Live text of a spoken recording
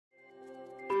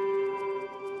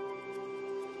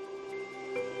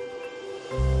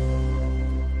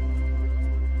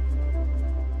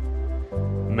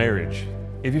Marriage.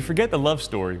 If you forget the love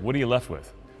story, what are you left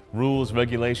with? Rules,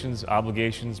 regulations,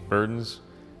 obligations, burdens?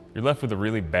 You're left with a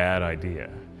really bad idea.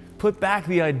 Put back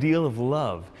the ideal of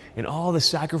love and all the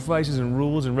sacrifices and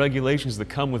rules and regulations that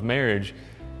come with marriage.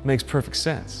 Makes perfect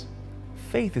sense.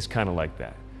 Faith is kind of like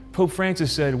that. Pope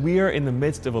Francis said, we are in the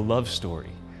midst of a love story.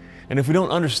 And if we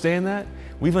don't understand that,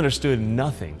 we've understood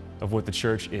nothing of what the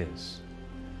church is.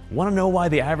 Want to know why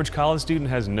the average college student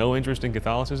has no interest in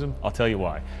Catholicism? I'll tell you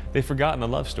why. They've forgotten the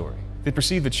love story. They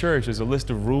perceive the church as a list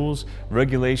of rules,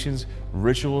 regulations,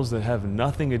 rituals that have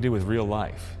nothing to do with real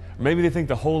life. Or maybe they think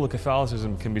the whole of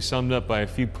Catholicism can be summed up by a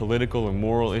few political or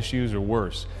moral issues, or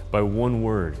worse, by one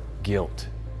word: guilt.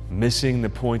 Missing the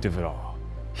point of it all.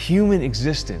 Human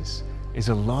existence is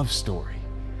a love story.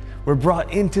 We're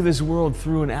brought into this world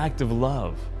through an act of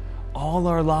love. All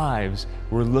our lives,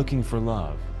 we're looking for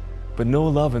love. But no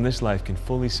love in this life can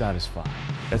fully satisfy.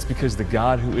 That's because the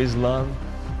God who is love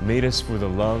made us for the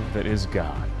love that is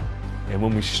God. And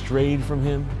when we strayed from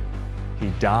Him, He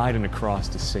died on a cross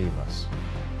to save us.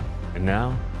 And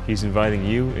now, He's inviting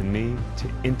you and me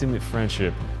to intimate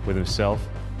friendship with Himself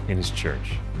and His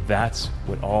church. That's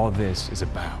what all this is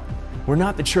about. We're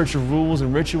not the church of rules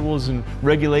and rituals and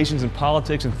regulations and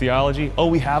politics and theology. Oh,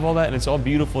 we have all that and it's all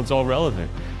beautiful, it's all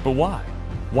relevant. But why?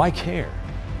 Why care?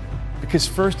 Because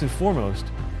first and foremost,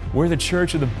 we're the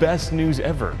church of the best news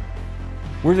ever.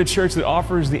 We're the church that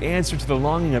offers the answer to the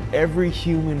longing of every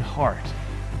human heart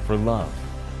for love.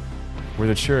 We're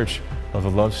the church of the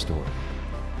love story.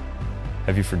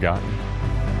 Have you forgotten?